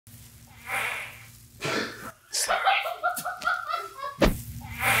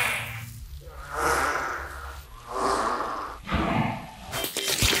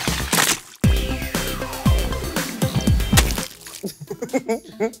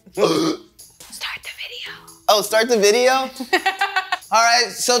Start the video. Oh, start the video? All right,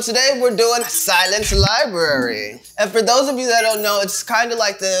 so today we're doing Silence Library. And for those of you that don't know, it's kind of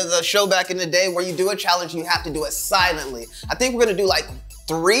like the show back in the day where you do a challenge and you have to do it silently. I think we're gonna do like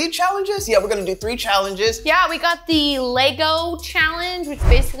 3 challenges? Yeah, we're gonna do 3 challenges. Yeah, we got the Lego challenge, which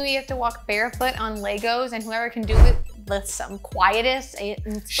basically you have to walk barefoot on Legos, and whoever can do it the quietest,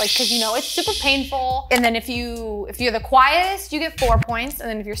 it's like, cause you know, it's super painful. And then if you're the quietest, you get 4 points. And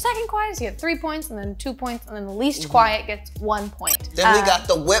then if you're second quietest, you get 3 points, and then 2 points, and then the least quiet gets 1 point. Then we got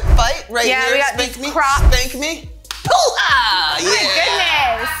the whip fight right here. We got Spank me, crops. spank me. Hoo-ha! Oh my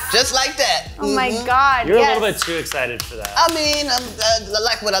goodness. Just like that. Oh my God, You're a little bit too excited for that. I mean, I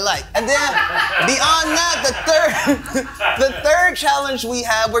like what I like. And then beyond that, the third challenge we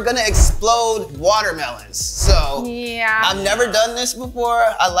have, we're gonna explode watermelons. So yeah, I've never done this before.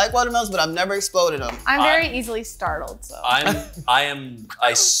 I like watermelons, but I've never exploded them. I'm very easily startled, so.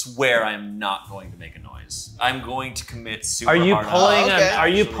 I swear I am not going to make a noise. I'm going to commit super Are you hard pulling on Are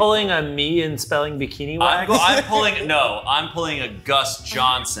you pulling a me in spelling bikini wax? I'm pulling a Gus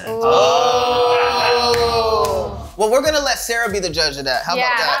Johnson. Oh. Well, we're gonna let Sarah be the judge of that. How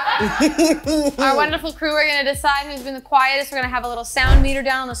about that? Our wonderful crew are gonna decide who's been the quietest. We're gonna have a little sound meter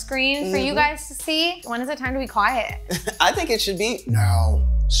down on the screen for you guys to see. When is it time to be quiet? I think it should be now.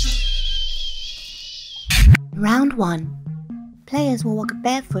 Round 1. Players will walk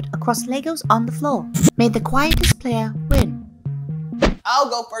barefoot across Legos on the floor. May the quietest player win. I'll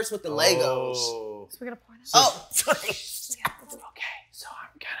go first with the Legos. So we gotta point out. Oh, sorry. Okay, so I'm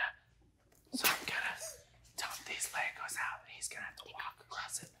gonna dump these Legos out, and he's gonna have to walk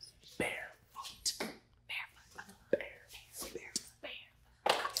across it barefoot.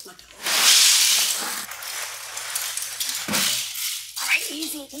 All right,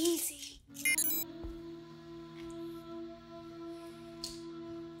 easy, easy.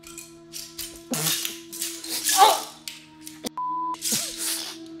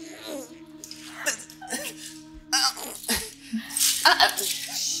 I'm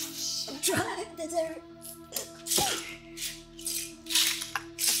trying to do it.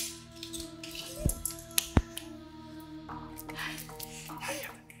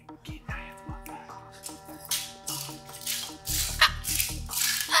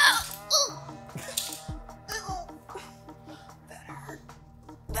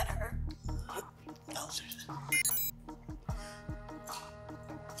 That hurt. Oh, seriously.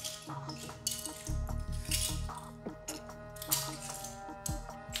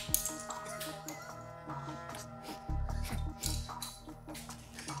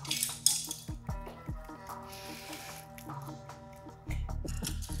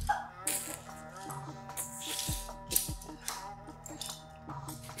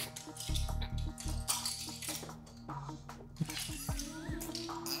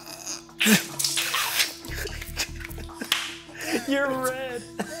 You're red.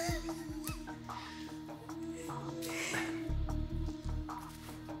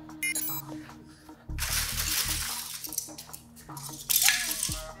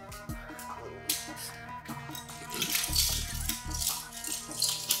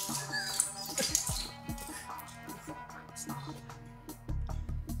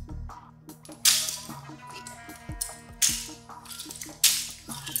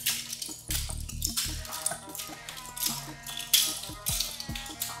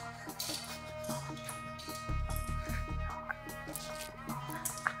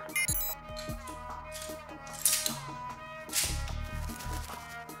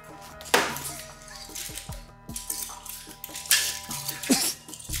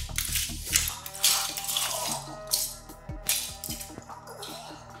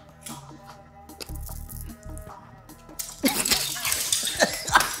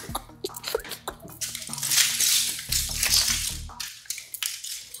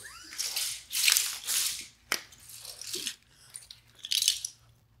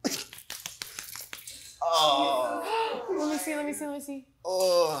 Let me see.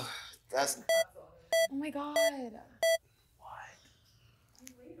 Oh, that's. Oh my God.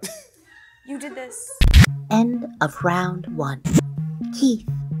 What? You did this. End of round 1. Keith,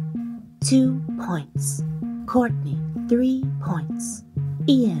 2 points. Courtney, 3 points.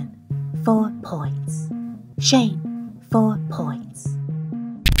 Ian, 4 points. Shane, 4 points.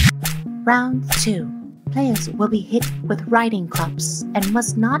 Round 2. Players will be hit with riding crops and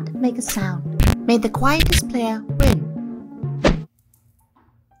must not make a sound. May the quietest player win.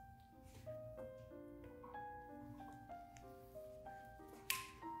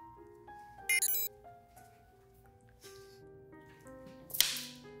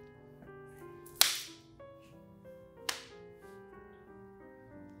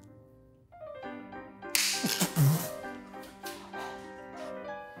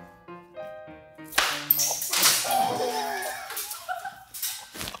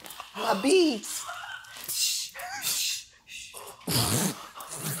 my beads.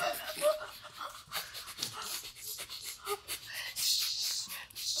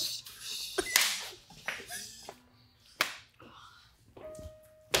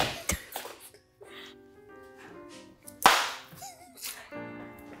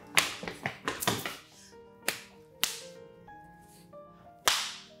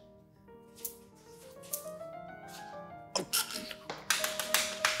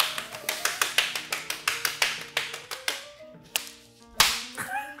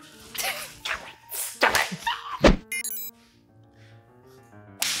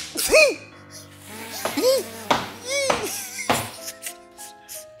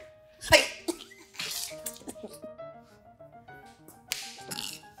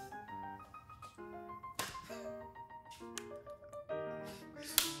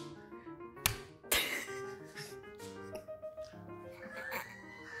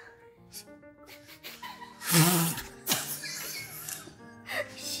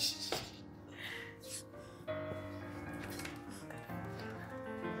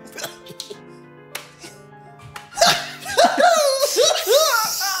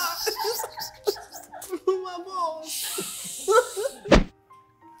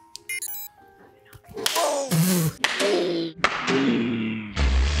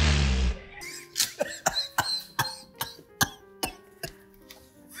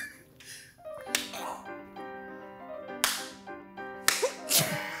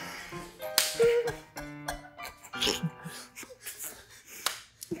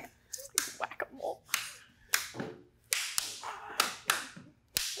 Whack-a-mole.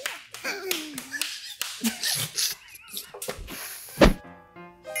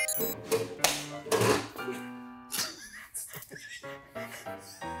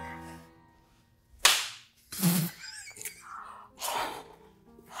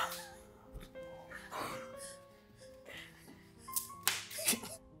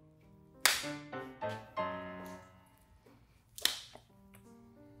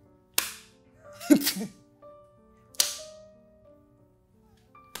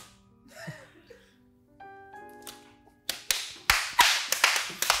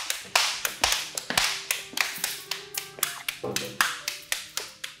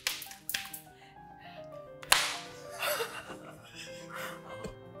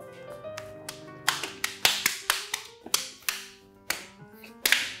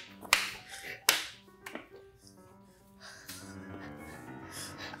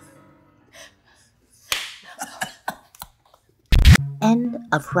 End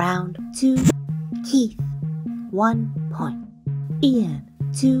of round 2. Keith, 1 point. Ian,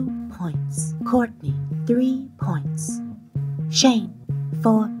 2 points. Courtney, 3 points. Shane,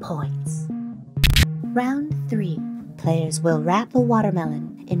 4 points. Round 3. Players will wrap a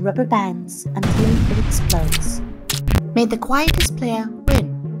watermelon in rubber bands until it explodes. May the quietest player win.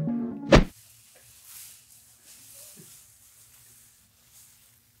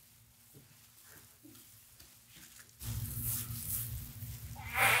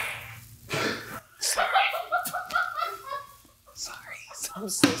 I'm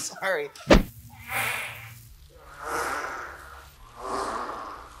so sorry.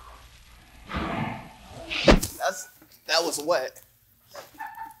 That was wet.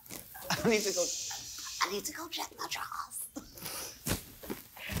 I need to go check my drawers.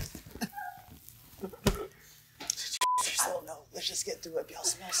 Oh no, let's just get through it. Y'all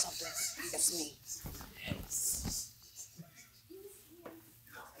smell something. It's me.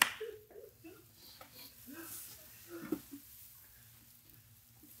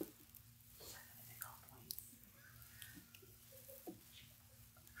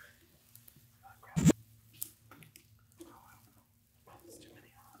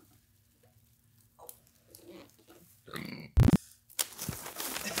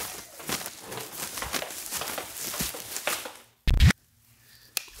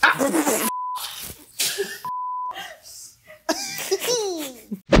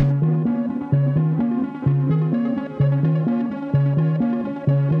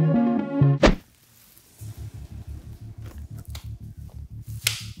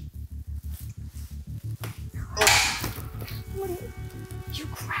 You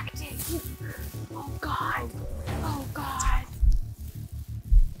cracked it. Oh God. Oh God.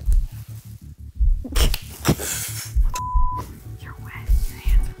 You're wet. Your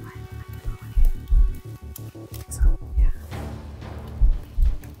hands are wet.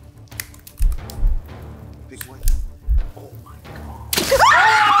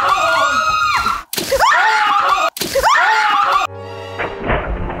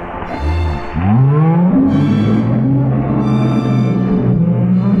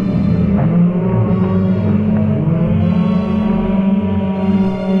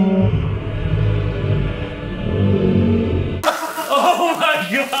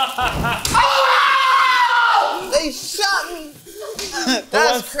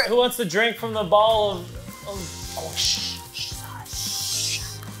 Who wants to drink from the ball of oh, shh.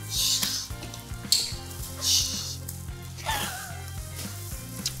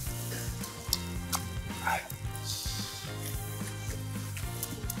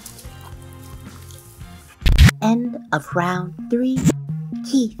 End of round 3.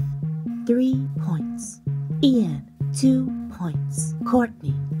 Keith, 3 points. Ian, 2 points.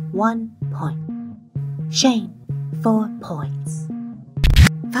 Courtney, 1 point. Shane, 4 points.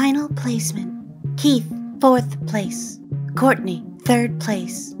 Final placement. Keith, 4th place. Courtney, 3rd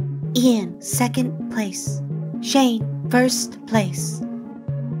place. Ian, 2nd place. Shane, 1st place.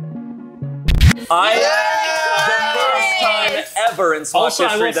 The first time ever in Smosh Also, I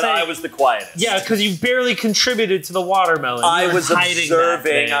history will that say- I was the quietest. Yeah, because you barely contributed to the watermelon. I You were was hiding that observing.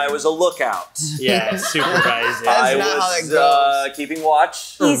 thing. I was a lookout. Yeah, supervising. That's I not how was that goes. keeping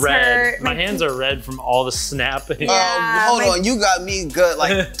watch. He's red. hurt. My hands are red from all the snapping. Yeah. Hold my- on, you got me good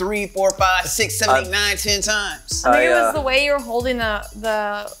like 3, 4, 5, 6, 7, 8, 9, 10 times. I think it I, was the way you were holding the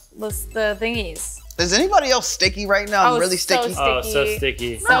thingies. Is anybody else sticky right now? Oh, Really so sticky? Oh, so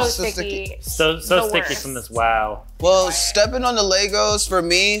sticky. So so sticky. So The sticky worst. from this wow. Well, stepping on the Legos for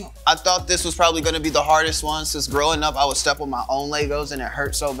me, I thought this was probably going to be the hardest one since growing up I would step on my own Legos and it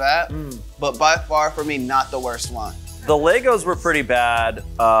hurt so bad. But by far for me, not the worst one. The Legos were pretty bad.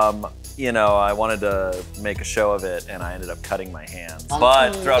 You know, I wanted to make a show of it and I ended up cutting my hands.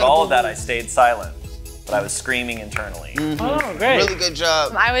 But throughout all of that, I stayed silent. But I was screaming internally. Oh, great. Really good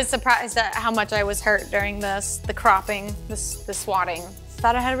job. I was surprised at how much I was hurt during the cropping, the swatting.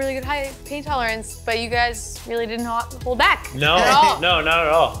 Thought I had a really good high pain tolerance, but you guys really didn't hold back. No, at all. no, not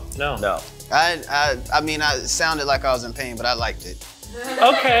at all. No. No. I mean, I sounded like I was in pain, but I liked it.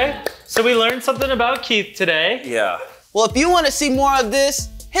 Okay, so we learned something about Keith today. Yeah. Well, if you want to see more of this,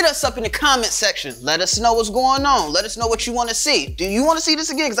 hit us up in the comment section. Let us know what's going on. Let us know what you want to see. Do you want to see this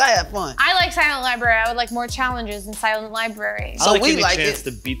again? Because I had fun. I like Silent Library. I would like more challenges in Silent Library. So I like we getting like a chance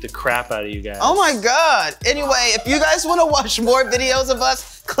it. to beat the crap out of you guys. Oh my God. Anyway, if you guys want to watch more videos of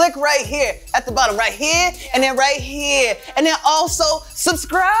us, click right here at the bottom, right here, and then right here. And then also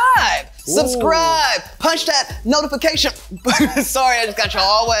subscribe. Subscribe. Punch that notification. Sorry, I just got you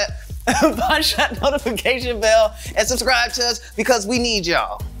all wet. Punch that notification bell and subscribe to us because we need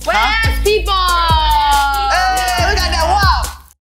y'all. West people!